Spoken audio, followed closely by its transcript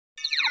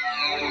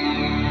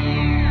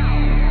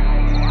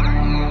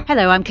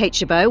Hello, I'm Kate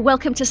Chabot.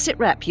 Welcome to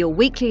SitRep, your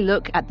weekly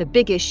look at the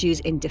big issues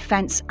in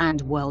defence and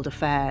world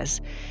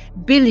affairs.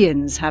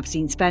 Billions have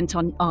been spent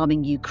on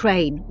arming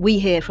Ukraine. We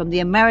hear from the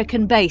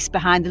American base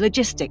behind the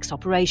logistics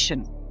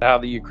operation. How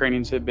the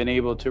Ukrainians have been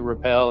able to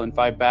repel and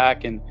fight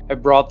back and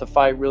have brought the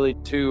fight really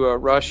to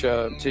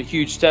Russia. It's a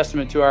huge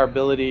testament to our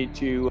ability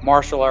to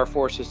marshal our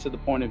forces to the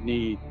point of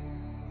need.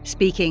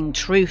 Speaking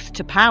truth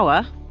to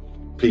power.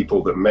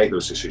 People that make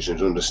those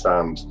decisions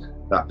understand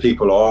that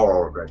people are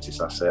our greatest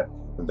asset.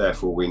 And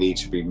therefore, we need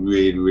to be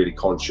really, really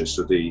conscious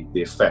of the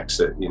effects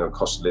that,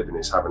 cost of living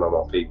is having on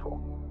our people.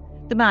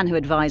 The man who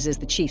advises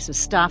the chiefs of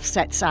staff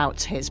sets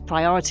out his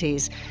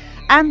priorities.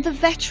 And the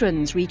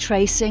veterans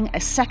retracing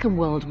a Second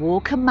World War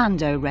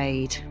commando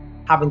raid.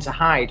 Having to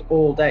hide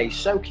all day,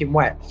 soaking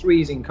wet,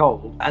 freezing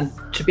cold, and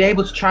to be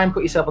able to try and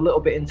put yourself a little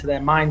bit into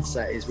their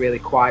mindset is really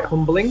quite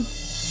humbling.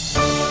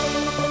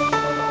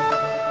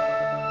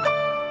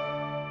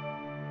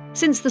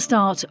 Since the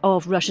start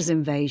of Russia's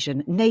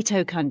invasion,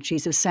 NATO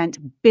countries have sent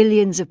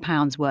billions of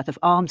pounds worth of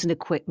arms and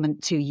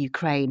equipment to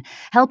Ukraine,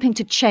 helping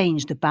to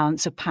change the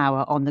balance of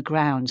power on the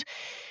ground.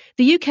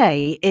 The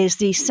UK is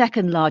the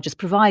second largest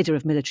provider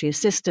of military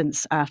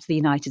assistance after the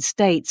United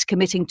States,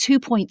 committing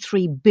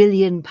 £2.3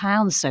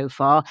 billion so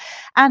far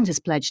and has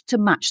pledged to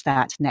match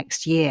that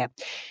next year.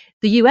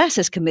 The US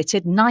has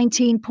committed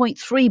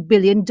 $19.3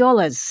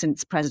 billion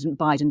since President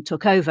Biden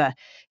took over.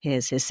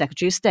 Here's his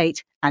Secretary of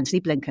State, Antony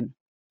Blinken.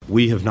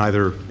 We have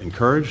neither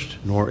encouraged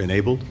nor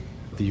enabled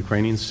the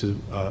Ukrainians to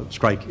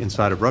strike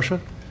inside of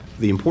Russia.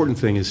 The important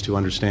thing is to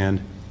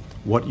understand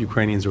what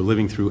Ukrainians are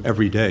living through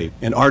every day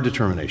and our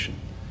determination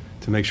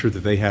to make sure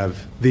that they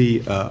have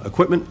the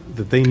equipment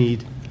that they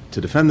need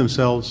to defend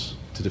themselves,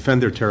 to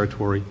defend their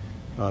territory,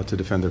 to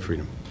defend their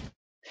freedom.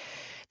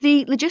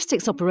 The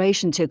logistics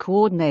operation to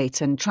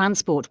coordinate and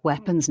transport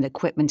weapons and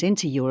equipment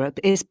into Europe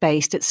is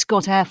based at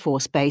Scott Air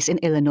Force Base in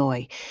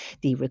Illinois.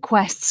 The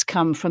requests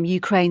come from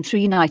Ukraine through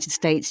United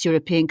States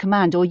European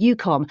Command, or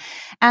EUCOM,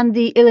 and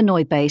the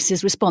Illinois base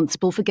is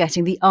responsible for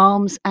getting the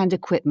arms and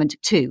equipment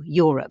to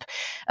Europe.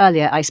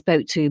 Earlier, I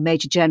spoke to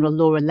Major General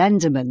Laura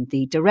Lenderman,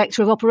 the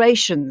Director of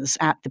Operations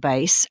at the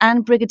base,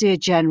 and Brigadier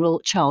General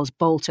Charles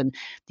Bolton,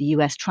 the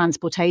US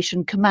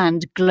Transportation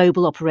Command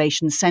Global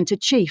Operations Center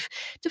Chief,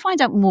 to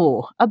find out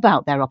more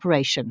about their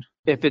operation.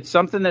 If it's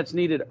something that's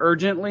needed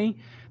urgently,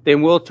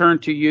 then we'll turn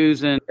to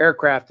using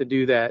aircraft to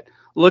do that.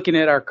 Looking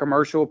at our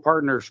commercial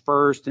partners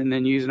first and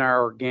then using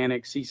our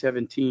organic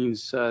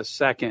C-17s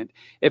second.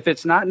 If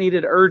it's not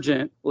needed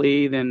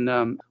urgently,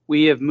 then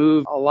we have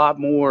moved a lot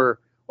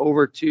more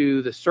over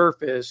to the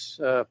surface,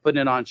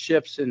 putting it on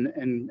ships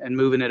and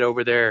moving it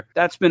over there.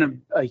 That's been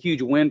a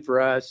huge win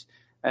for us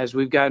as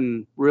we've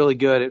gotten really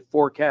good at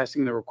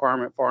forecasting the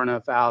requirement far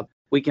enough out.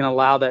 We can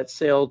allow that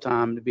sail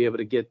time to be able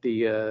to get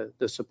the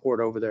support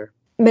over there.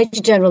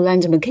 Major General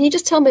Lenderman, can you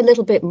just tell me a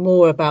little bit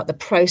more about the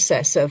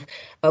process of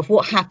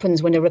what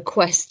happens when a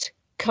request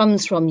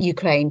comes from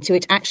Ukraine to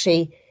it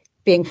actually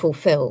being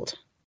fulfilled?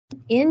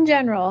 In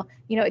general,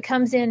 it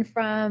comes in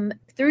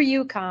through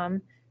EUCOM,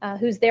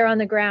 who's there on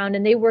the ground,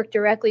 and they work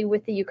directly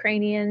with the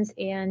Ukrainians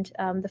and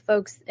the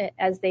folks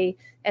as they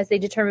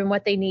determine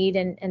what they need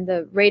and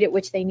the rate at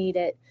which they need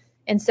it.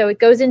 And so it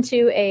goes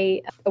into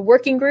a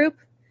working group,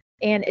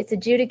 and it's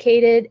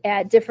adjudicated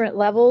at different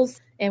levels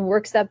and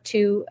works up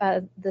to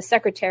the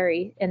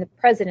secretary and the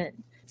president.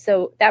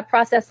 So that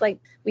process,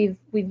 we've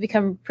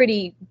become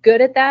pretty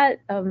good at that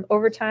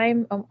over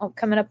time,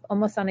 coming up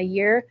almost on a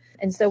year.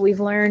 And so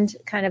we've learned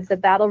kind of the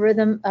battle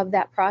rhythm of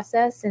that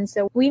process. And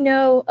so we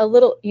know a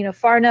little,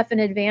 far enough in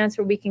advance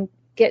where we can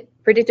get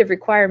predictive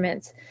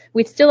requirements.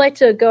 We'd still like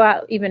to go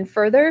out even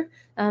further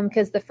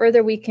because the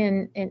further we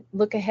can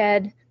look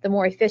ahead, the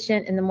more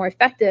efficient and the more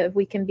effective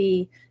we can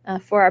be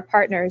for our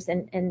partners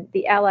and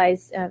the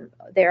allies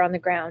there on the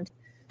ground.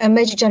 And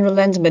Major General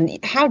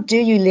Lenderman, how do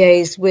you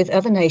liaise with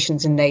other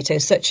nations in NATO,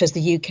 such as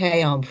the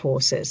UK Armed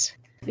Forces?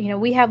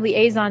 We have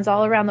liaisons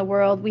all around the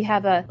world. We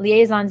have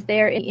liaisons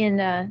there in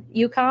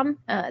EUCOM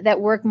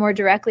that work more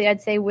directly,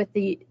 I'd say, with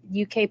the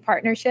UK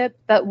partnership.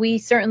 But we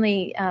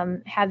certainly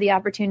have the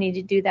opportunity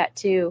to do that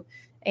too.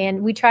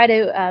 And we try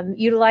to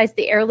utilize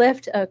the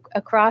airlift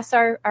across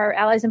our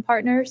allies and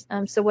partners.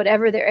 So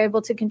whatever they're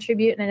able to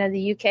contribute, and I know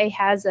the UK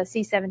has a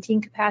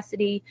C-17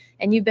 capacity,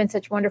 and you've been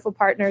such wonderful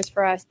partners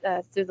for us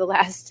through the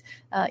last,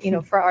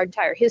 for our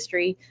entire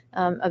history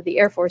of the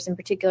Air Force in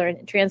particular,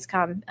 and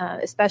TRANSCOM,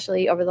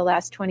 especially over the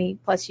last 20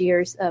 plus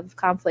years of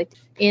conflict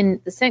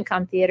in the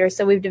CENTCOM theater.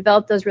 So we've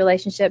developed those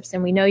relationships,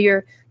 and we know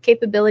your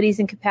capabilities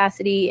and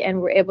capacity,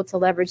 and we're able to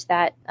leverage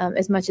that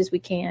as much as we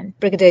can.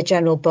 Brigadier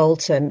General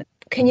Bolton,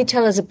 can you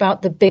tell us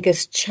about the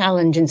biggest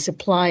challenge in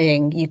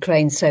supplying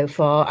Ukraine so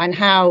far and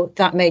how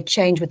that may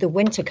change with the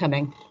winter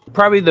coming?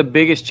 Probably the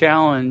biggest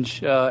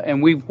challenge,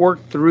 and we've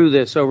worked through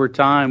this over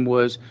time,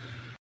 was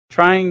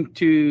trying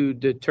to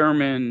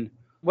determine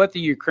what the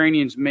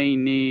Ukrainians may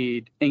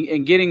need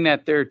and getting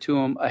that there to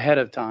them ahead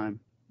of time.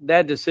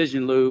 That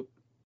decision loop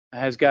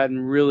has gotten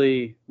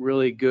really,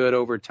 really good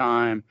over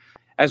time.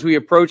 As we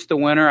approach the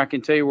winter, I can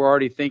tell you we're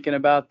already thinking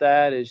about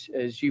that,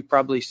 as you've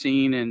probably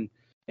seen in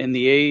in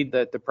the aid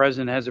that the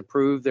president has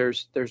approved,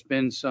 there's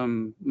been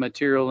some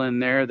material in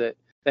there that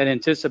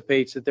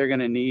anticipates that they're going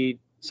to need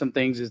some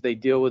things as they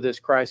deal with this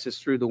crisis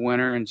through the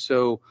winter. And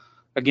so,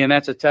 again,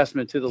 that's a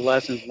testament to the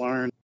lessons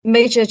learned.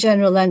 Major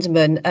General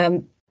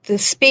Lenderman, the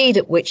speed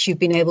at which you've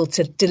been able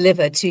to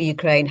deliver to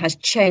Ukraine has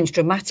changed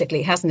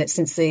dramatically, hasn't it,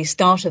 since the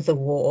start of the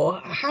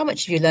war? How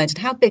much have you learned, and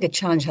how big a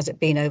challenge has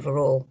it been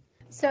overall?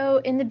 So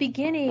in the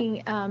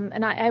beginning,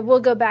 and I will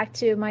go back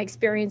to my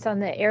experience on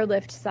the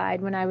airlift side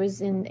when I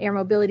was in Air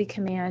Mobility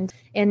Command,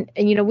 and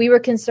we were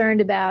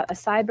concerned about a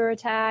cyber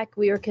attack.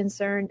 We were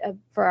concerned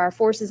for our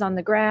forces on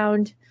the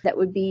ground that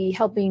would be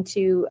helping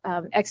to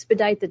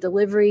expedite the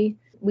delivery.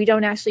 We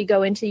don't actually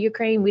go into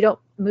Ukraine. We don't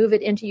move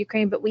it into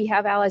Ukraine, but we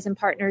have allies and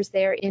partners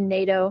there in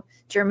NATO,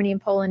 Germany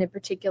and Poland in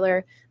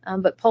particular.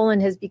 But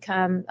Poland has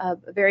become a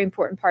very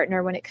important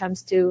partner when it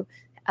comes to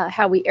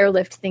how we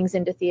airlift things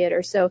into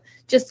theater. So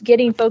just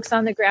getting folks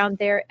on the ground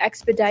there,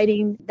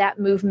 expediting that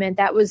movement,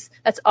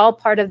 that's all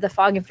part of the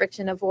fog and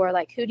friction of war.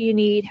 Like, who do you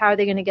need? How are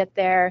they going to get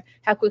there?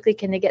 How quickly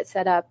can they get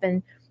set up?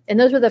 And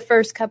those were the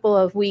first couple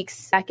of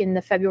weeks back in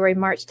the February,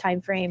 March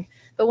timeframe.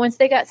 But once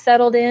they got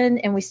settled in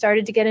and we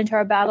started to get into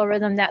our battle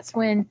rhythm, that's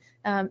when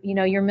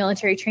your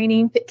military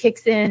training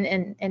kicks in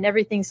and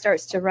everything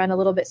starts to run a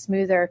little bit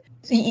smoother.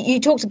 So you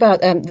talked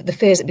about the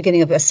fears at the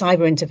beginning of a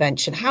cyber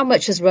intervention. How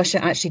much has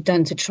Russia actually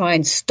done to try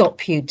and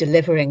stop you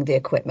delivering the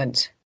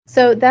equipment?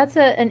 So that's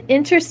an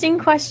interesting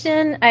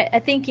question. I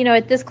think,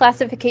 at this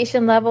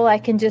classification level, I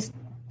can just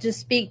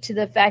speak to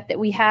the fact that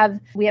we have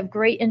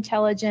great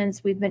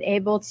intelligence. We've been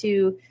able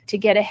to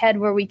get ahead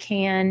where we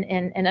can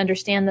and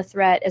understand the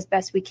threat as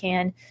best we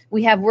can.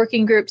 We have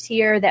working groups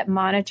here that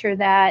monitor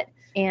that.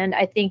 And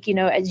I think,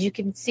 as you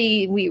can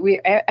see, we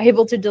are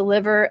able to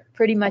deliver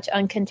pretty much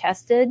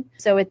uncontested.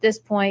 So at this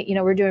point,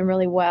 we're doing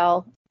really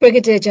well.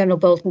 Brigadier General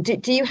Bolton,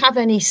 do you have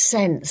any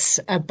sense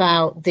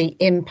about the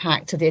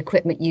impact of the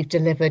equipment you've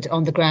delivered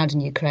on the ground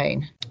in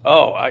Ukraine?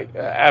 Oh,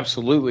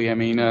 absolutely. I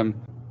mean,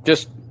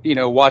 just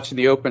watching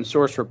the open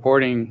source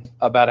reporting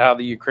about how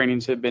the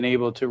Ukrainians have been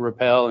able to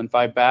repel and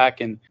fight back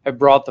and have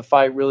brought the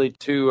fight really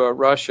to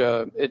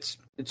Russia.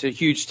 It's a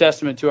huge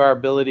testament to our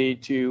ability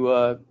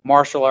to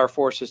marshal our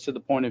forces to the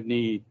point of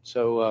need.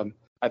 So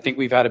I think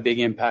we've had a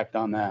big impact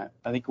on that.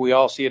 I think we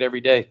all see it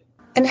every day.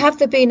 And have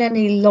there been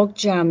any log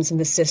jams in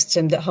the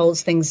system that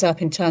holds things up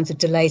in terms of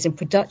delays in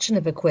production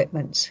of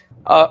equipment?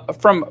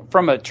 From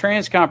a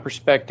Transcom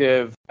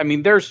perspective, I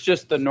mean, there's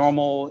just the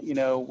normal,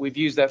 we've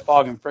used that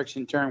fog and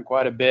friction term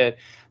quite a bit.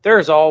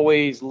 There's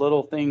always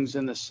little things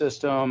in the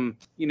system,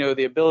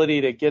 the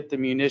ability to get the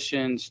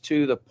munitions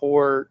to the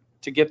port,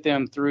 to get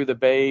them through the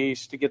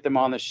base, to get them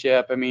on the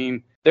ship. I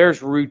mean,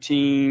 there's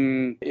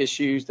routine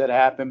issues that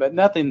happen, but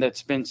nothing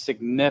that's been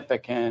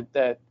significant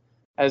that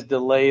has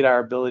delayed our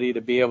ability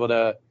to be able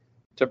to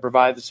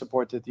provide the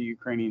support that the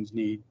Ukrainians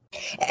need.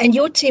 And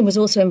your team was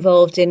also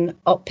involved in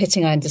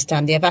outpitting, I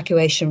understand, the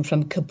evacuation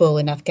from Kabul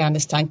in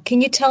Afghanistan.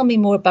 Can you tell me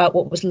more about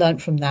what was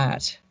learned from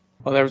that?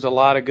 Well, there was a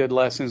lot of good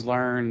lessons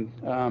learned.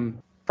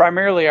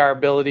 Primarily our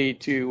ability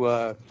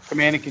to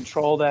command and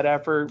control that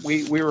effort.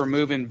 We were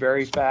moving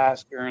very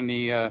fast during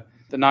the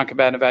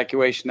non-combatant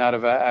evacuation out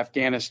of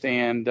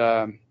Afghanistan.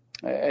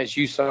 As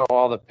you saw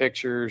all the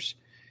pictures,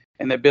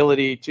 and the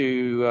ability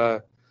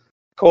to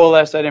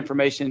coalesce that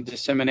information,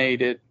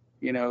 disseminate it,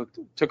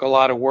 took a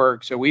lot of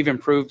work. So we've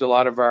improved a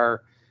lot of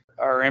our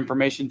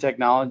information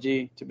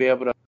technology to be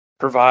able to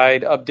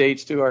provide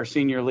updates to our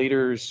senior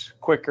leaders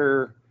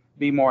quicker,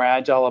 be more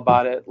agile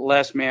about it,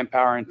 less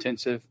manpower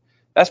intensive.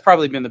 That's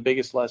probably been the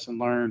biggest lesson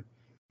learned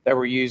that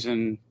we're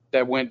using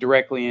that went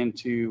directly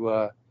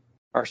into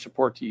our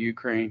support to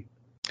Ukraine.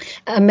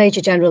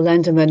 Major General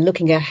Lenderman,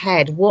 looking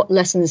ahead, what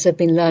lessons have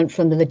been learned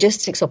from the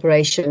logistics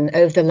operation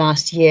over the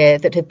last year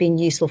that have been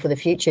useful for the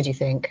future, do you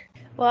think?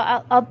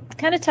 Well, I'll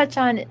kind of touch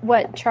on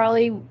what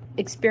Charlie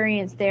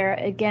experienced there.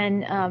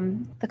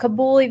 Again, the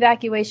Kabul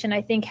evacuation,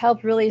 I think,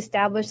 helped really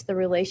establish the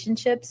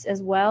relationships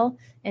as well,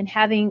 and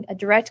having a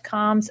direct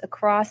comms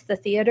across the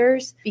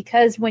theaters,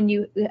 because when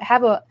you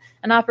have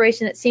an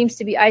operation that seems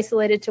to be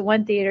isolated to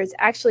one theater, it's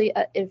actually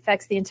it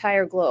affects the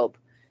entire globe.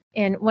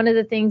 And one of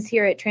the things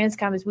here at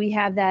Transcom is we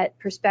have that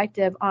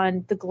perspective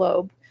on the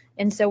globe.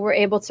 And so we're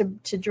able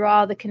to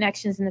draw the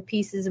connections and the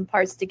pieces and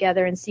parts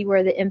together and see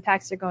where the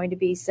impacts are going to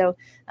be. So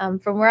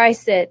from where I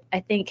sit, I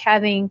think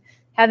having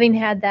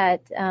had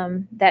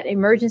that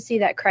emergency,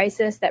 that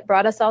crisis that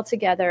brought us all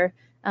together,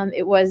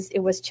 it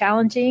was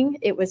challenging.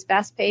 It was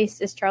fast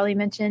paced, as Charlie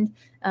mentioned,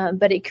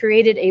 but it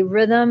created a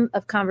rhythm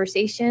of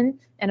conversation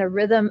and a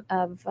rhythm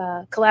of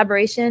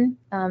collaboration,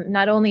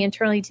 not only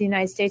internally to the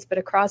United States, but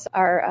across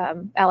our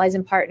allies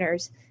and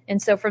partners.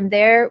 And so from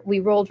there,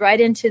 we rolled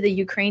right into the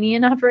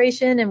Ukrainian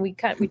operation, and we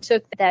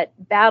took that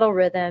battle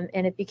rhythm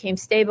and it became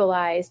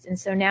stabilized. And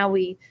so now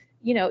we,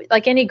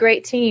 like any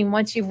great team,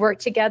 once you've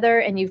worked together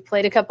and you've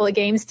played a couple of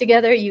games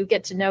together, you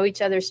get to know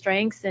each other's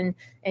strengths and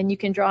you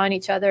can draw on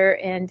each other,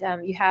 and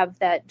you have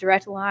that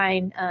direct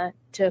line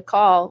to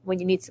call when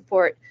you need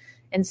support.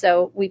 And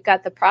so we've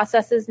got the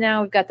processes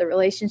now, we've got the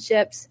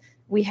relationships,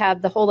 we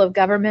have the whole of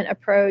government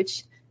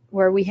approach.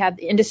 where we have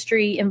the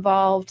industry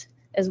involved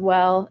as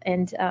well,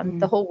 and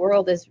the whole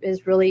world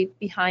is really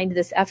behind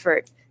this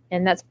effort,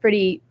 and that's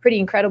pretty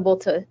incredible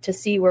to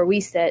see where we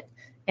sit.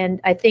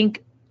 And I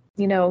think,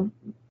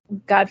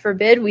 God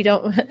forbid, we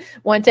don't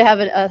want to have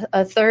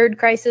a third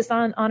crisis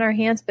on our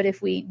hands, but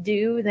if we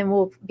do, then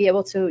we'll be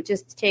able to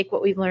just take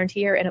what we've learned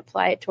here and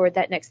apply it toward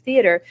that next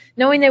theater,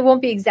 knowing they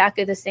won't be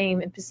exactly the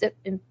same.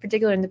 In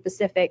particular in the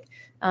Pacific,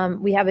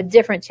 we have a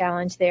different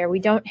challenge there. We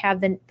don't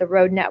have the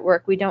road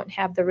network. We don't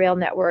have the rail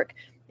network.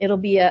 It'll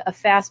be a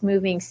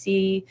fast-moving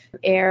sea,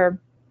 air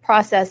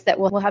process that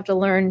we'll have to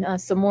learn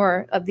some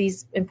more of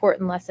these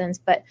important lessons.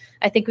 But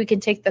I think we can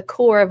take the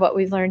core of what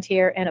we've learned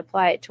here and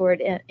apply it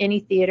toward any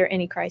theater,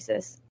 any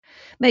crisis.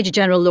 Major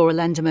General Laura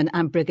Lenderman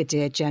and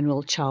Brigadier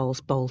General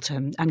Charles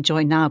Bolton. I'm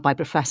joined now by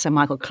Professor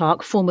Michael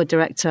Clarke, former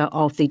director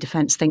of the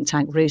defence think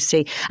tank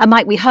RUSI. And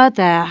Mike, we heard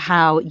there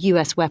how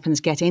US weapons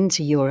get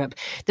into Europe.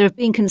 There have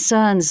been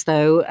concerns,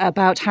 though,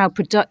 about how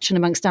production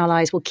amongst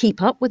allies will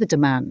keep up with the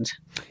demand.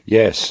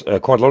 Yes,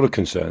 quite a lot of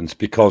concerns,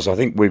 because I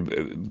think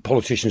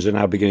politicians are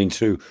now beginning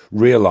to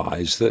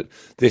realise that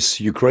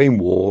this Ukraine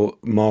war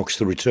marks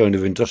the return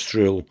of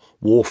industrial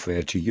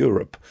warfare to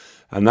Europe.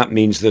 And that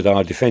means that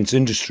our defence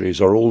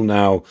industries are all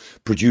now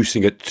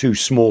producing at too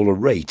small a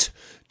rate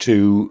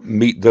to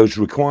meet those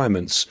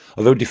requirements.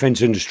 Although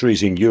defence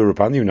industries in Europe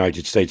and the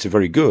United States are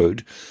very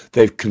good,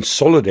 they've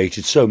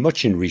consolidated so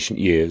much in recent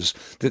years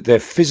that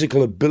their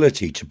physical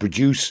ability to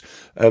produce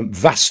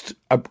vast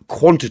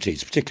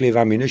quantities, particularly of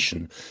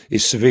ammunition,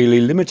 is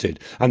severely limited.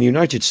 And the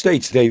United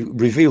States, they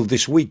revealed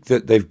this week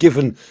that they've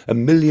given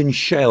 1 million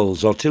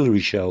shells, artillery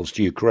shells,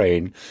 to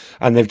Ukraine,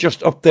 and they've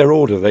just upped their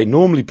order. They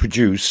normally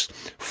produce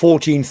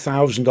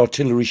 14,000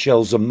 artillery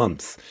shells a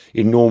month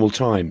in normal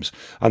times,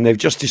 and they've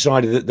just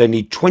decided that they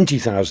need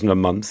 20,000 a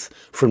month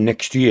from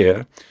next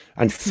year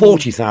and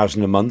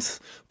 40,000 a month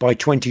by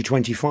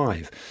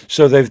 2025.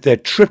 So they're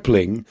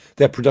tripling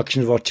their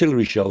production of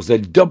artillery shells. They're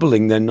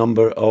doubling their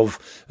number of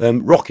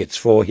rockets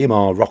for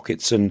HIMARS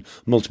rockets and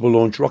multiple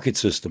launch rocket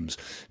systems.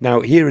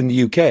 Now, here in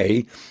the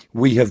UK,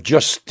 we have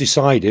just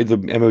decided, the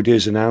MOD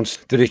has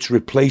announced, that it's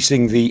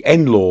replacing the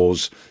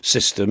NLAWS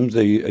system,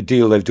 a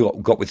deal they've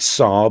got with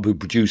Saab, who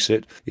produce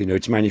it.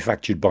 It's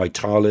manufactured by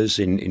Thales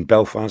in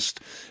Belfast,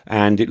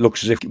 and it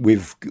looks as if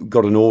we've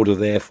got an order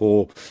there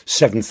for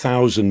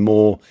 7,000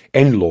 more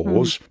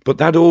NLAWS, but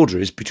that order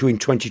is between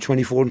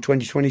 2024 and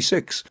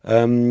 2026.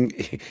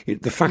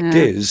 The fact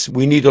is,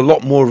 we need a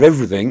lot more of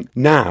everything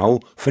now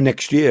for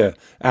next year,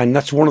 and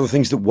that's one of the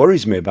things that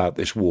worries me about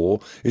this war,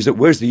 is that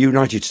whereas the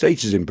United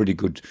States is in pretty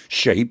good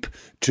shape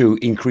to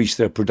increase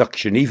their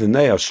production, even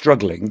they are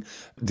struggling,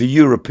 the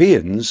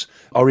Europeans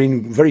are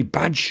in very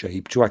bad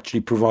shape to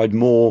actually provide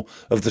more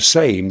of the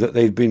same that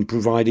they've been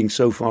providing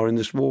so far in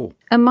this war.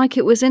 And Mike,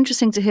 it was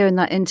interesting to hear in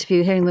that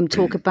interview, hearing them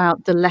talk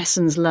about the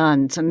lessons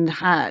learned and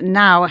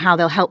how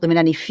they'll help them in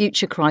any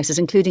future crisis,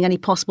 including any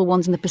possible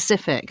ones in the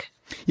Pacific.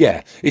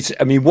 Yeah,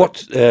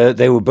 what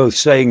they were both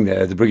saying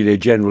there, the Brigadier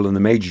General and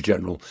the Major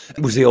General,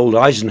 was the old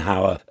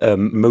Eisenhower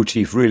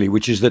motif, really,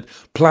 which is that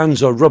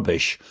plans are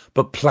rubbish,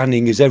 but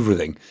planning is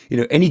everything.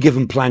 Any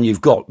given plan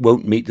you've got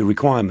won't meet the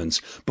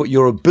requirements, but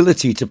your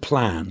ability to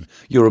plan,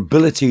 your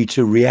ability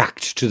to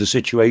react to the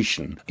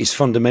situation is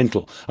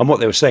fundamental. And what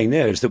they were saying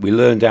there is that we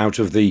learned out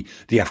of the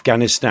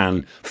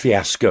Afghanistan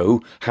fiasco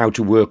how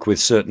to work with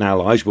certain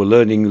allies. We're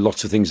learning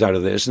lots of things out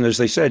of this. And as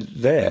they said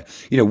there,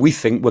 we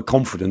think we're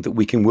confident that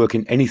we can work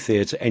in any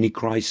theatre, any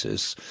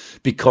crisis,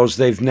 because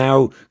they've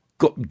now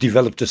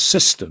developed a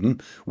system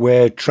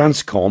where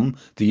Transcom,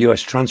 the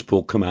US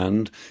Transport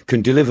Command,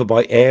 can deliver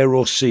by air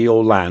or sea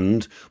or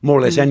land, more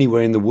or less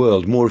anywhere in the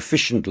world, more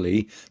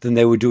efficiently than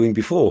they were doing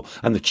before.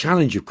 And the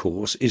challenge, of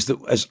course, is that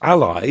as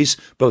allies,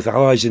 both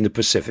allies in the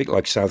Pacific,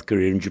 like South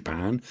Korea and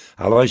Japan,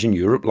 allies in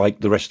Europe,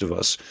 like the rest of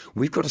us,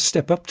 we've got to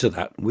step up to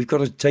that. We've got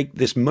to take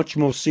this much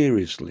more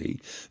seriously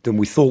than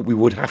we thought we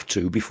would have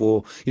to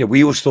before.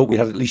 We always thought we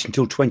had at least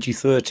until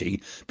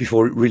 2030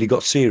 before it really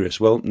got serious.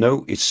 Well,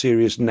 no, it's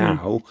serious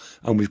now.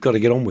 And we've got to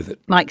get on with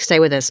it. Mike, stay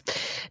with us.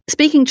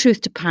 Speaking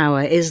truth to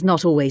power is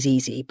not always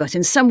easy, but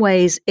in some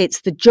ways it's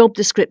the job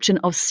description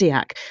of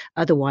SEAC,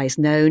 otherwise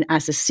known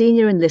as the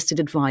Senior Enlisted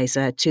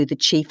Advisor to the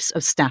Chiefs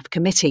of Staff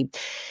Committee.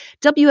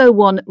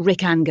 WO1 Rick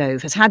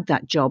Angove has had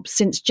that job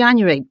since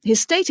January.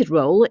 His stated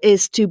role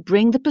is to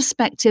bring the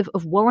perspective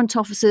of warrant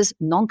officers,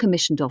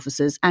 non-commissioned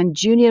officers and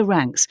junior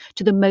ranks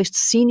to the most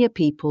senior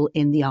people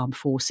in the armed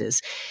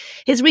forces.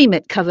 His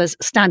remit covers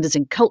standards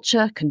in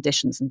culture,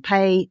 conditions and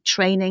pay,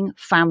 training,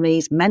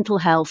 families, mental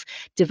health,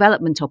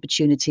 development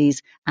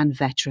opportunities and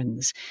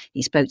veterans.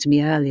 He spoke to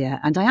me earlier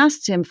and I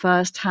asked him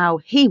first how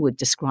he would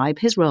describe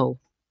his role.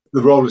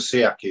 The role of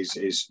SEAC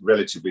is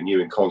relatively new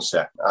in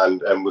concept,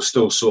 and we're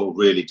still sort of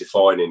really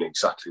defining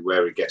exactly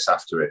where it gets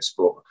after it.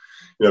 But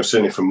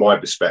certainly from my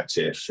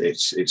perspective,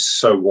 it's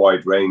so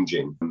wide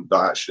ranging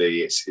that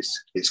actually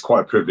it's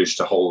quite a privilege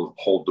to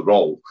hold the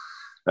role.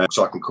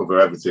 So I can cover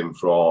everything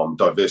from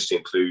diversity,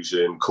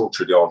 inclusion,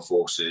 culture of the armed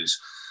forces,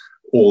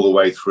 all the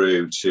way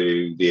through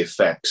to the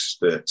effects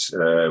that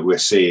we're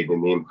seeing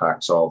in the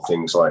impacts of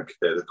things like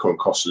the current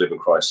cost of living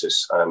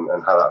crisis and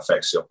how that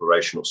affects the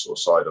operational sort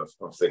of side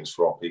of things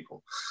for our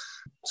people.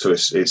 So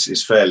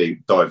it's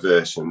fairly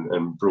diverse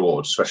and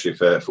broad, especially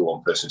for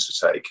one person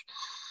to take,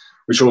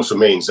 which also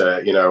means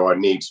that, I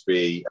need to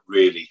be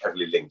really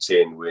heavily linked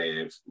in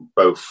with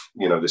both,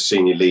 the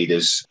senior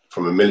leaders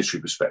from a military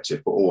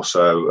perspective, but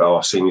also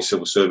our senior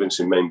civil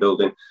servants in main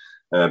building,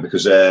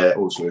 because they're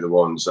ultimately the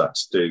ones that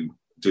do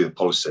the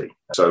policy.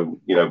 So,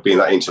 being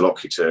that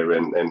interlocutor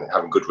and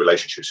having good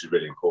relationships is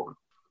really important.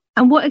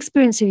 And what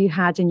experience have you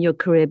had in your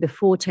career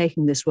before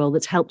taking this role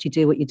that's helped you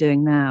do what you're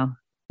doing now?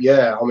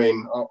 Yeah,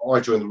 I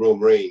joined the Royal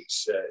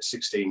Marines at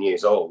 16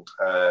 years old,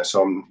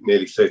 so I'm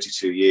nearly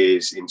 32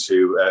 years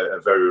into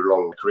a very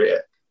long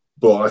career.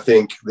 But I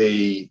think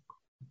the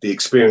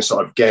experience that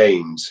I've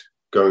gained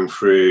going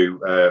through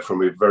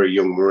from a very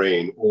young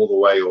Marine all the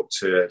way up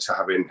to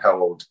having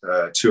held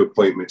 2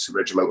 appointments at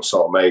Regimental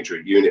Sergeant Major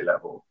at unit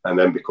level, and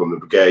then become the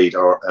Brigade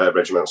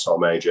Regimental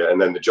Sergeant Major, and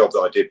then the job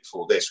that I did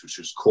before this, which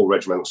was Corps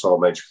Regimental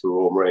Sergeant Major for the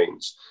Royal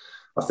Marines,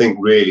 I think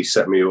really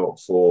set me up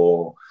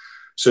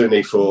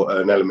certainly for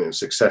an element of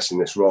success in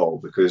this role,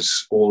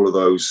 because all of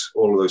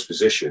those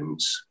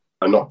positions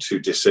are not too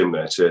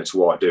dissimilar to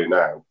what I do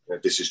now.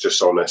 This is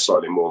just on a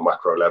slightly more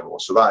macro level.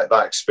 So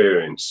that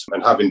experience,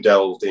 and having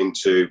delved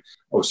into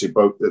obviously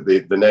both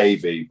the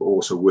Navy, but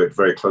also worked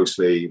very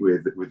closely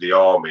with the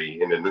Army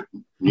in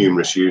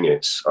numerous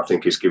units, I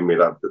think has given me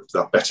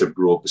that better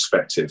broad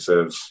perspective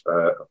of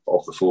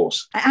the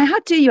force. How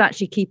do you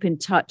actually keep in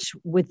touch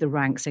with the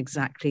ranks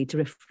exactly to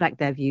reflect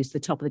their views to the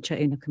top of the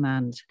chain of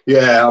command?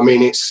 Yeah,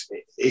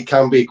 it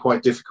can be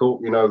quite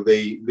difficult.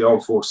 The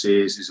Armed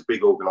Forces is a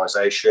big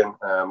organisation.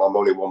 I'm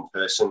only one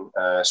person,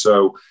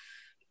 so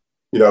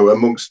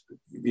amongst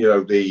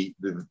the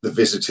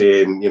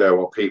visiting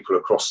our people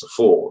across the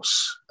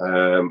force,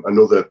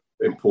 another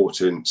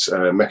important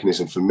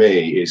mechanism for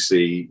me is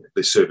the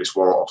service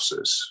warrant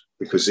officers,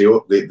 because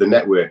the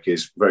network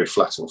is very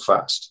flat and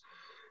fast.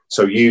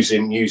 So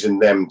using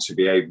them to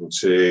be able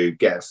to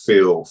get a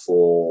feel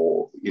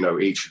for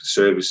each of the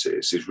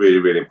services is really,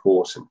 really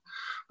important.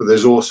 But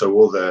there's also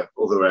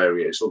other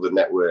areas, other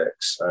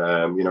networks.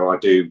 I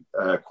do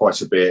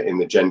quite a bit in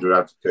the gender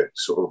advocate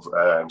sort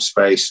of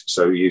space.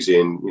 So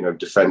using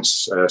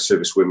Defence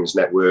Service Women's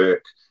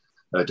Network,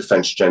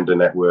 Defence Gender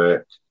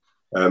Network,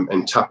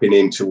 and tapping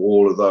into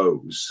all of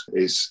those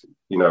is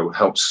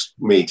helps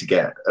me to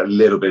get a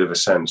little bit of a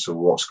sense of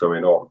what's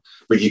going on.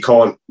 But you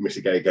can't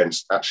mitigate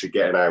against actually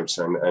getting out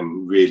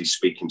and really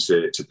speaking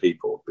to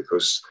people,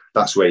 because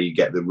that's where you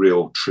get the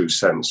real true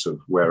sense of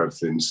where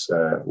everything's,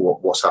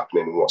 what's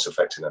happening and what's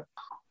affecting it.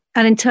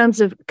 And in terms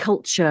of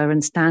culture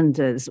and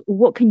standards,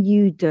 what can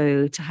you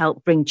do to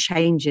help bring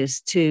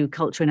changes to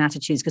culture and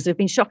attitudes? Because there have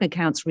been shocking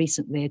accounts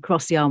recently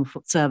across the armed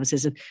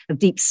services of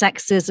deep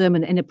sexism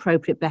and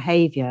inappropriate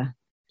behaviour.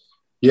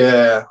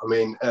 Yeah,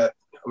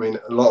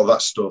 a lot of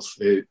that stuff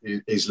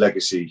is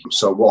legacy.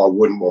 So what I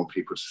wouldn't want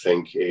people to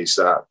think is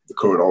that the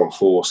current armed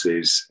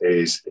forces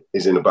is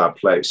in a bad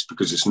place,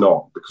 because it's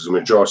not. Because the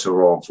majority of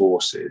our armed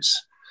forces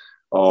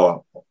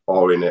are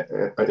in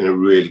a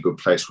really good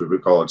place with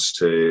regards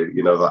to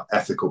that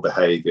ethical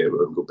behaviour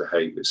and good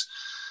behaviours.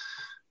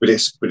 But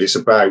it's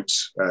about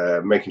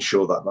making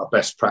sure that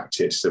best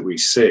practice that we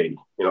see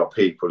in our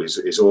people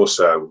is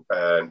also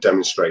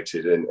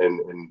demonstrated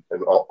and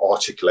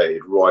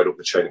articulated right up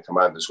the chain of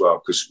command as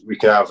well. Because we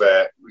can have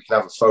a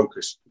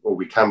focus, or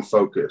we can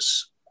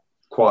focus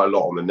quite a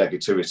lot on the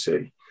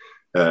negativity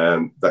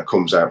that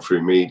comes out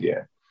through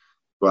media.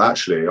 But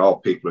actually, our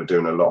people are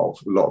doing a lot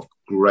of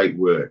great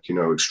work.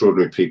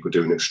 Extraordinary people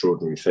doing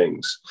extraordinary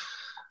things.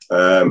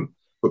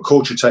 But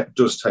culture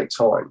does take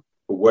time.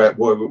 What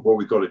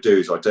we've got to do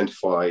is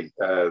identify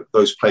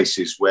those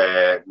places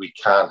where we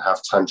can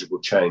have tangible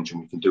change,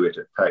 and we can do it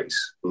at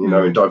pace.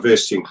 And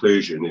diversity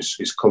inclusion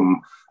is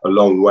come a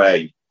long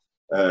way,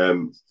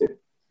 in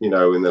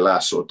the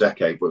last sort of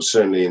decade, but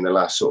certainly in the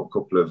last sort of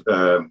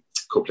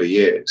couple of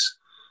years.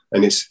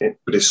 But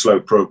it's slow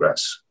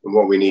progress. And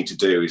what we need to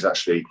do is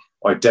actually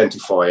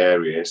identify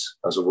areas,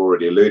 as I've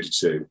already alluded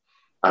to,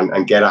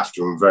 and get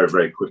after them very,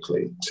 very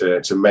quickly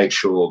to make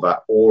sure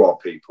that all our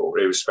people,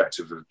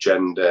 irrespective of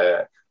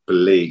gender,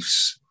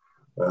 beliefs,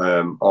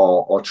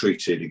 are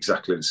treated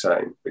exactly the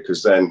same.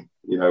 Because then,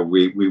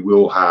 we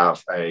will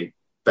have a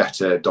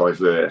better,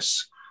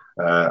 diverse,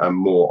 and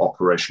more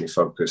operationally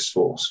focused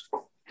force.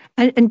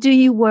 And do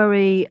you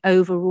worry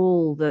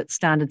overall that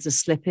standards are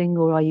slipping,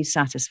 or are you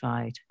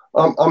satisfied?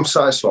 I'm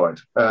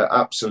satisfied,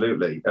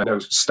 absolutely.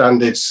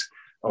 Standards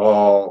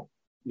are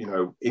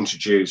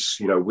introduced,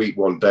 week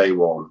one, day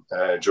one,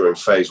 during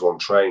phase one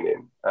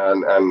training.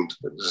 And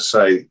as I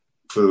say,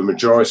 for the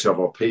majority of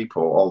our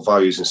people, our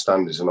values and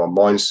standards and our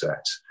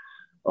mindset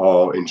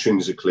are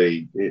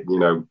intrinsically,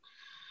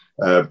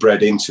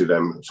 bred into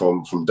them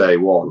from day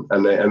one.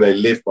 And they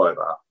live by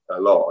that. a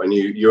lot. And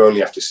you only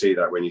have to see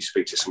that when you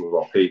speak to some of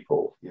our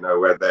people,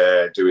 where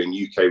they're doing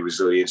UK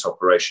resilience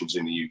operations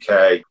in the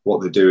UK,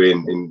 what they're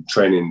doing in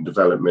training and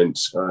development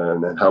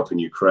and helping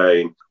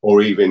Ukraine,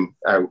 or even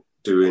out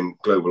doing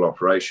global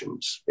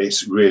operations.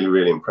 It's really,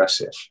 really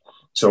impressive.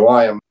 So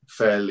I am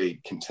fairly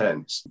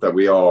content that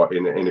we are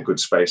in a good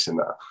space in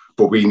that.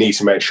 But we need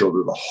to make sure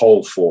that the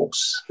whole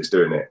force is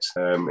doing it.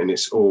 And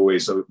it's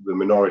always the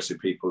minority of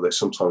people that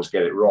sometimes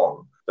get it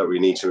wrong that we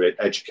need to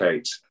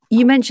educate.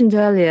 You mentioned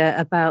earlier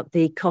about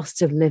the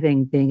cost of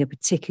living being a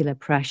particular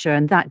pressure,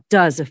 and that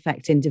does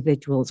affect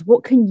individuals.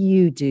 What can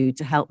you do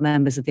to help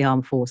members of the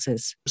armed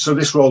forces? So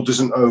this role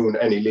doesn't own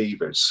any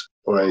levers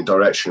or any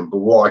direction, but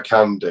what I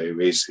can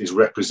do is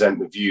represent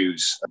the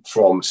views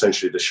from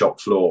essentially the shop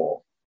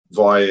floor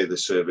via the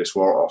service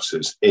warrant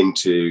officers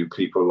into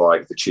people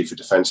like the Chief of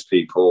Defence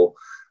people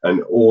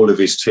and all of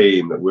his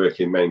team that work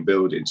in main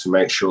building to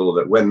make sure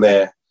that when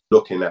they're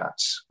looking at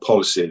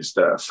policies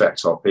that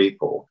affect our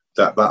people,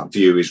 that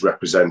view is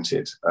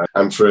represented.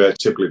 And for a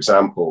typical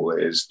example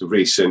is the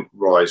recent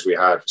rise we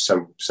had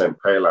for 7%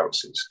 pay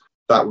allowances.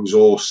 That was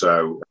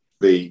also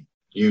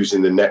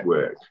using the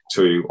network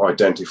to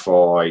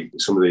identify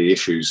some of the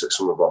issues that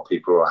some of our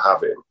people are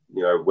having,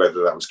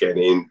 whether that was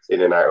getting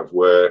in and out of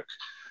work,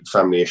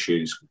 family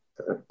issues,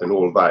 and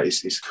all of that.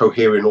 Is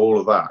cohering all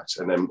of that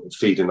and then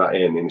feeding that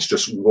in. And it's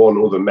just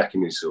one other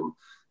mechanism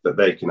that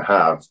they can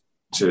have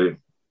to,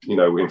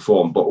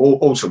 inform. But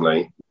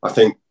ultimately, I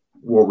think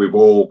what we've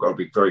all got to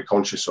be very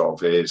conscious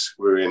of is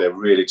we're in a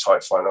really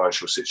tight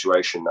financial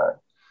situation now,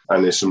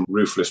 and there's some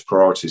ruthless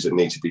priorities that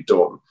need to be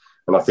done.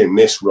 And I think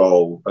this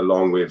role,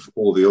 along with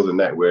all the other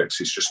networks,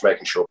 is just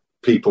making sure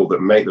people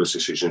that make those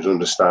decisions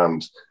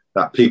understand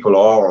that people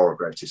are our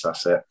greatest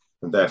asset,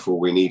 and therefore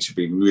we need to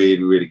be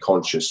really, really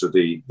conscious of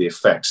the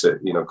effects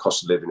that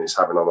cost of living is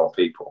having on our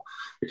people,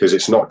 because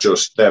it's not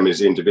just them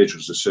as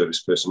individuals as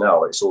service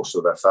personnel, it's also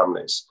their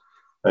families.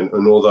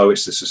 And although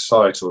it's a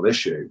societal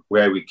issue,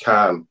 where we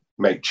can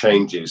make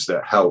changes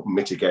that help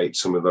mitigate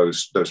some of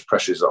those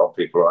pressures that our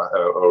people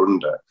are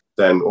under,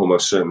 then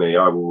almost certainly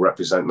I will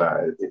represent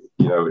that,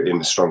 in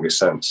the strongest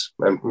sense.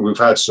 And we've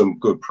had some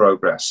good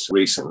progress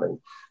recently.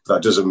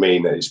 That doesn't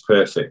mean that it's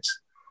perfect,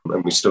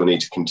 and we still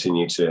need to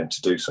continue to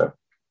do so.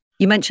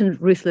 You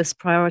mentioned ruthless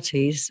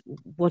priorities.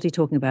 What are you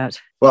talking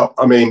about? Well,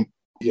 I mean,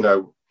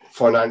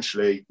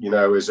 financially,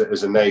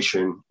 as a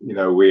nation,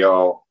 we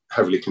are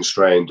heavily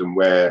constrained and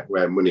where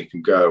money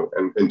can go.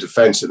 And in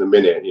defence at the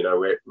minute,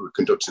 we're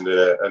conducting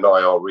an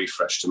IR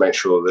refresh to make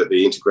sure that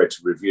the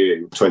integrated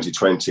review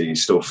 2020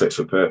 is still fit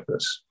for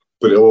purpose.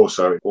 But it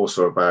also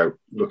about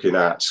looking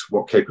at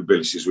what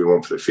capabilities we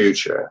want for the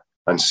future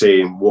and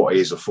seeing what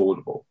is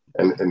affordable.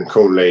 And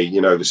currently,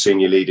 the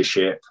senior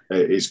leadership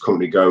is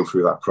currently going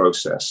through that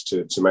process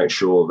to make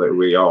sure that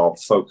we are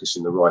focused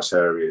in the right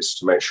areas,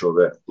 to make sure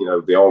that,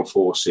 the armed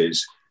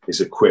forces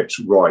is equipped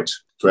right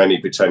for any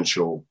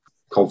potential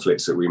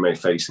conflicts that we may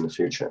face in the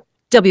future.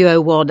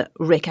 WO1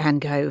 Rick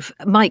Angove.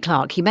 Mike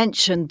Clark, he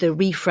mentioned the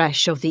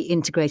refresh of the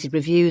integrated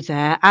review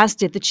there, as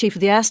did the Chief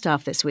of the Air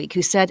Staff this week,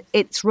 who said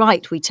it's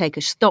right we take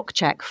a stock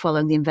check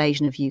following the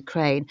invasion of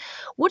Ukraine.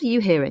 What are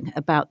you hearing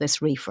about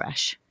this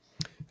refresh?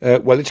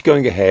 Well, it's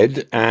going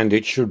ahead and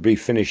it should be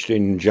finished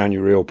in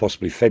January or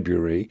possibly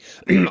February.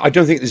 I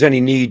don't think there's any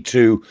need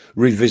to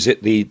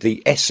revisit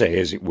the essay,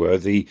 as it were,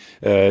 the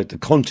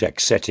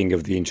context setting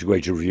of the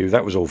integrated review.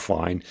 That was all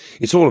fine.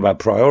 It's all about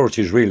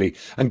priorities, really.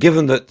 And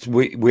given that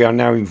we are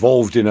now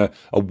involved in a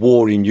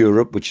war in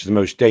Europe, which is the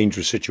most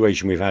dangerous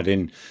situation we've had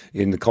in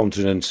the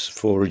continent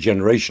for a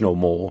generation or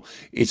more,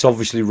 it's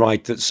obviously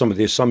right that some of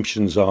the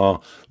assumptions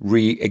are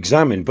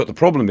re-examined. But the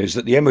problem is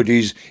that the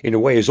MOD, in a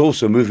way, is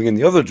also moving in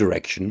the other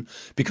direction,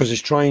 because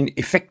it's trying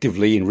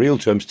effectively in real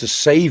terms to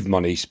save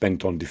money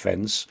spent on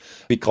defence,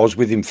 because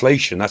with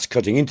inflation that's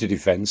cutting into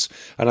defence,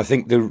 and I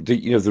think the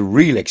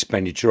real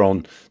expenditure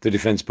on the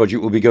defence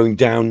budget will be going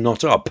down,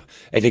 not up,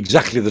 at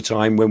exactly the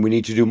time when we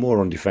need to do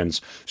more on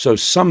defence. So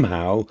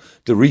somehow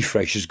the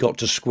refresh has got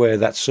to square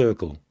that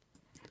circle.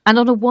 And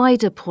on a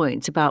wider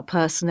point about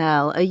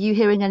personnel, are you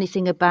hearing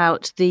anything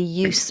about the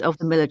use of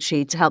the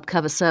military to help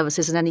cover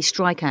services in any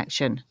strike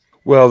action?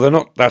 Well, they're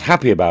not that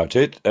happy about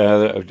it.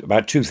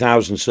 About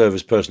 2,000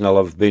 service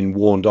personnel have been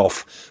warned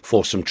off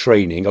for some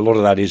training. A lot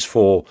of that is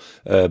for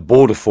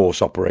border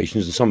force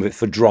operations, and some of it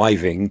for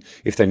driving,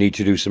 if they need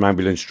to do some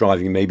ambulance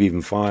driving, maybe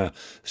even fire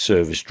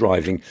service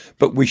driving.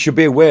 But we should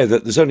be aware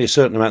that there's only a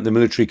certain amount the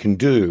military can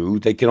do.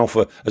 They can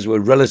offer, as it were,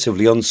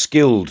 relatively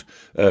unskilled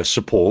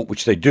support,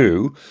 which they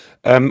do.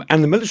 And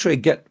the military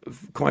get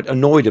quite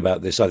annoyed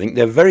about this, I think.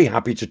 They're very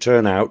happy to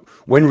turn out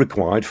when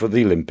required for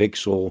the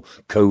Olympics or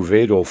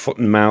COVID or foot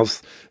and mouth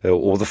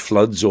or the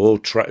floods or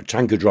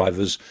tanker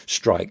drivers'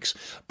 strikes.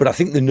 But I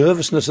think the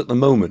nervousness at the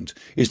moment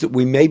is that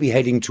we may be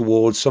heading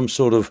towards some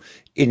sort of,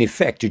 in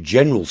effect, a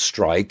general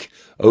strike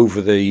over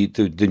the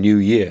new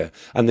year.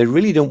 And they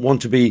really don't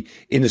want to be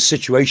in a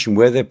situation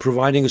where they're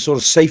providing a sort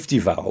of safety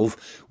valve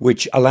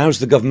which allows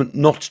the government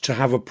not to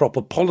have a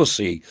proper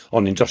policy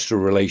on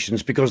industrial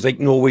relations, because they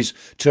can always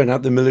always turn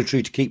out the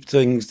military to keep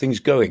things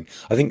going.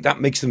 I think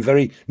that makes them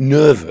very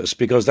nervous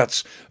because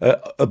that's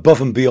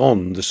above and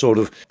beyond the sort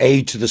of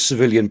aid to the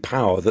civilian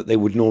power that they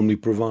would normally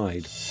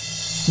provide.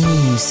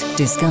 News,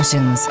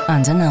 discussions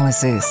and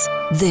analysis.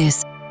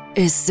 This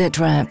is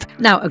SITREP.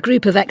 Now, a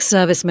group of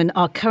ex-servicemen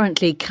are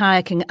currently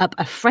kayaking up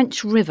a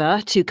French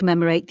river to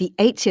commemorate the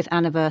 80th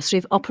anniversary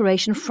of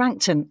Operation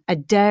Frankton, a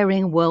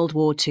daring World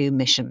War II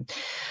mission.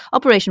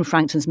 Operation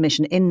Frankton's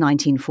mission in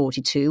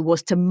 1942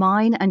 was to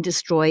mine and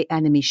destroy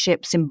enemy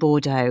ships in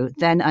Bordeaux,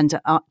 then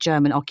under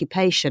German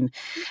occupation.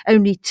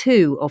 Only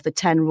 2 of the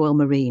 10 Royal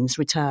Marines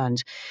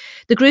returned.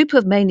 The group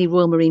of mainly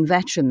Royal Marine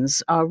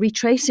veterans are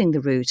retracing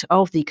the route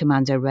of the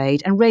commando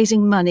raid and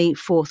raising money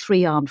for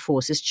 3 armed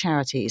forces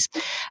charities.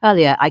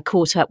 Earlier, I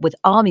caught up with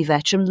Army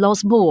veteran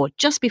Los Moore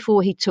just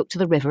before he took to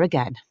the river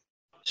again.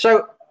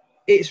 So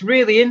it's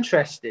really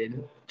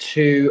interesting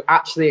to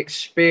actually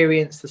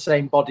experience the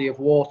same body of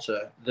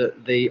water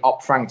that the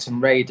Op Frankton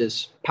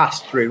raiders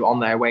passed through on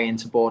their way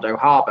into Bordeaux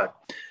Harbour.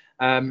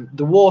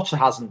 The water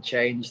hasn't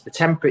changed. The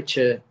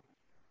temperature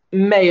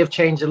may have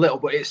changed a little,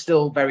 but it's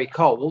still very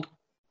cold.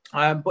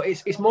 But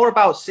it's more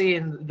about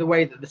seeing the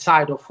way that the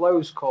tidal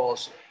flows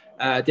cause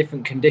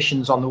different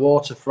conditions on the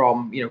water,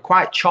 from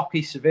quite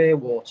choppy, severe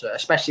water,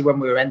 especially when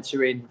we were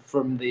entering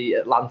from the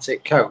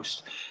Atlantic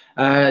coast,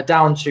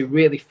 down to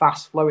really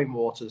fast flowing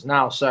waters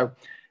now. So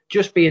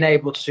just being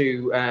able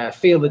to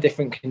feel the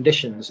different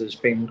conditions has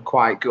been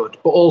quite good,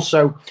 but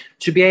also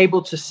to be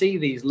able to see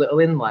these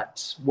little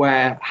inlets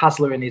where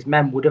Hasler and his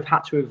men would have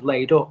had to have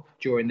laid up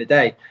during the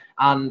day,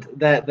 and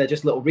they're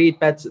just little reed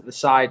beds at the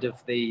side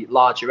of the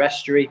larger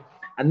estuary.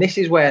 And this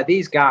is where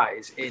these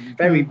guys in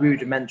very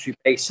rudimentary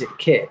basic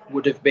kit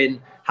would have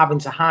been having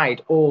to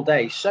hide all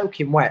day,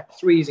 soaking wet,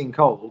 freezing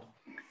cold.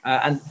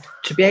 And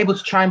to be able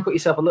to try and put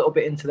yourself a little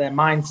bit into their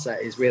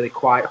mindset is really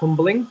quite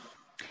humbling.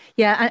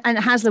 Yeah, and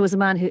Hasler was a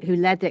man who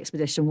led the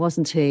expedition,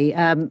 wasn't he?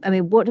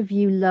 What have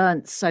you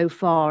learnt so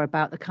far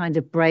about the kind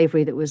of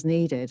bravery that was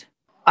needed?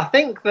 I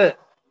think that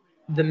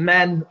the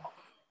men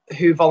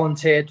who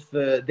volunteered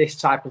for this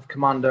type of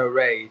commando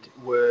raid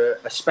were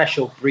a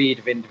special breed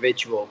of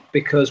individual,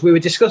 because we were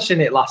discussing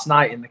it last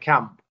night in the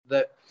camp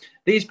that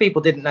these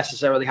people didn't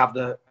necessarily have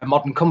the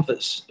modern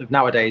comforts of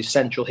nowadays,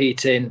 central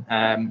heating,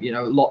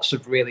 lots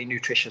of really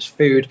nutritious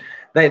food.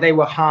 They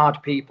were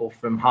hard people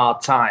from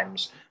hard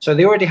times. So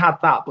they already had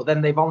that, but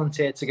then they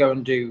volunteered to go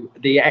and do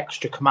the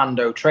extra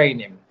commando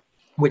training,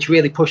 which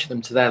really pushed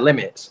them to their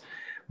limits.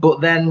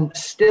 But then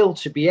still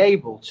to be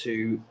able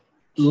to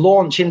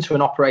launch into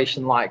an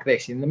operation like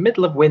this in the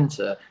middle of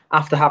winter,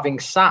 after having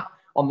sat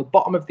on the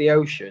bottom of the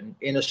ocean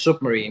in a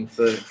submarine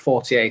for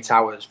 48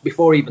 hours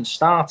before even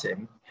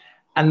starting,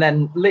 and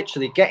then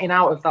literally getting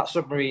out of that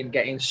submarine,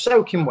 getting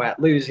soaking wet,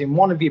 losing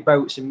one of your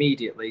boats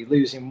immediately,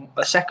 losing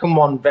a second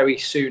one very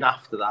soon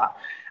after that,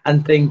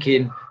 and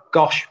thinking,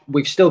 gosh,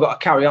 we've still got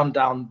to carry on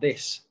down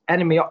this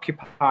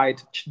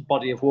enemy-occupied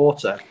body of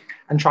water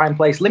and try and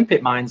place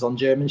limpet mines on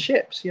German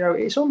ships.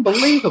 It's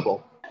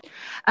unbelievable.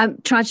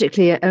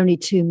 Tragically, only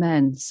 2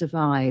 men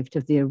survived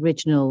of the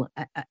original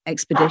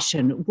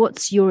expedition.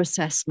 What's your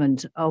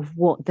assessment of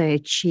what they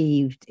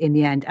achieved in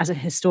the end, as a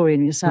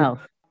historian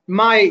yourself?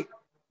 My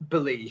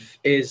belief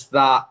is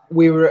that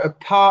we were a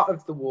part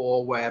of the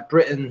war where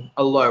Britain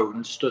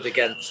alone stood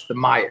against the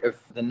might of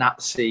the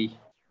Nazi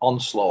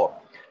onslaught.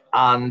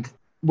 And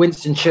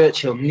Winston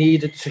Churchill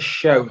needed to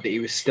show that he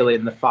was still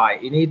in the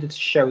fight. He needed to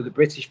show the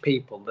British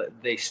people that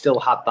they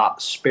still had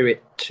that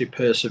spirit to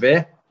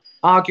persevere.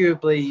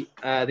 Arguably,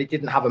 they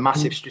didn't have a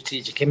massive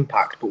strategic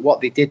impact, but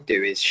what they did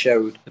do is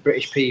showed the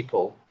British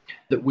people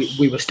that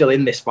we were still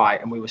in this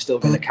fight and we were still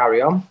going to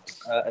carry on.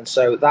 And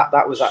so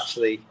that was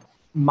actually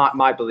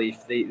my belief,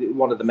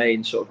 one of the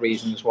main sort of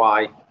reasons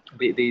why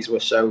these were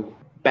so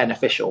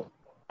beneficial.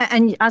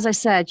 And as I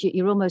said,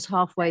 you're almost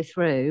halfway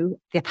through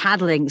the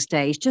paddling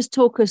stage. Just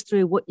talk us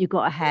through what you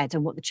got ahead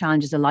and what the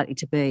challenges are likely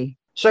to be.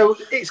 So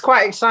it's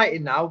quite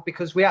exciting now,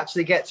 because we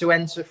actually get to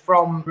enter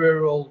from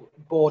rural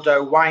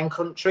Bordeaux wine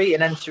country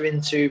and enter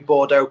into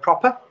Bordeaux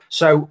proper.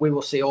 So we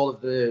will see all of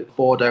the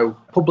Bordeaux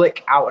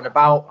public out and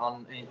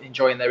about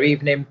enjoying their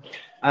evening.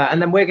 And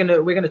then we're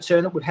gonna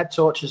turn up with head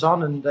torches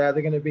on, and they're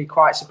going to be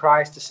quite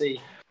surprised to see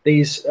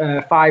these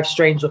 5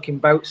 strange-looking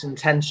boats and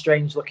 10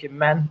 strange-looking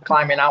men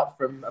climbing out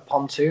from a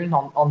pontoon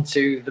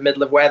onto the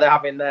middle of where they're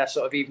having their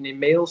sort of evening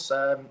meals.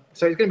 So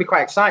it's going to be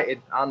quite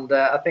exciting, and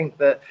I think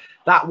that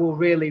will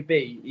really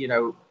be,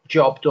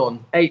 job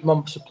done. 8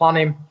 months of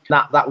planning,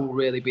 that will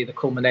really be the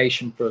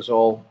culmination for us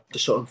all to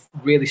sort of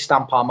really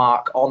stamp our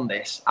mark on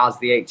this as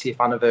the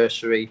 80th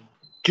anniversary,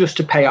 just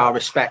to pay our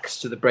respects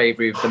to the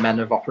bravery of the men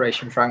of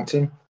Operation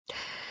Frankton.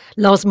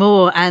 Los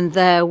Moore, and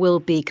there will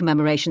be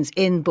commemorations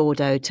in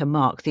Bordeaux to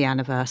mark the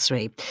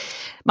anniversary.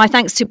 My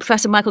thanks to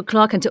Professor Michael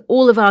Clarke and to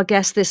all of our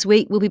guests this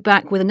week. We'll be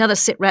back with another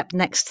SITREP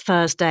next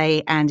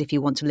Thursday. And if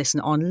you want to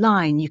listen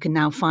online, you can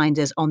now find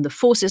us on the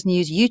Forces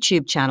News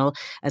YouTube channel,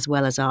 as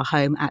well as our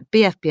home at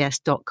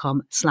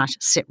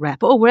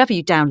bfbs.com/SITREP, or wherever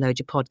you download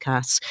your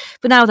podcasts.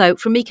 For now, though,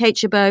 from me, Kate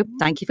Chabot,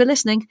 thank you for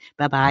listening.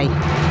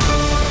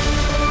 Bye-bye.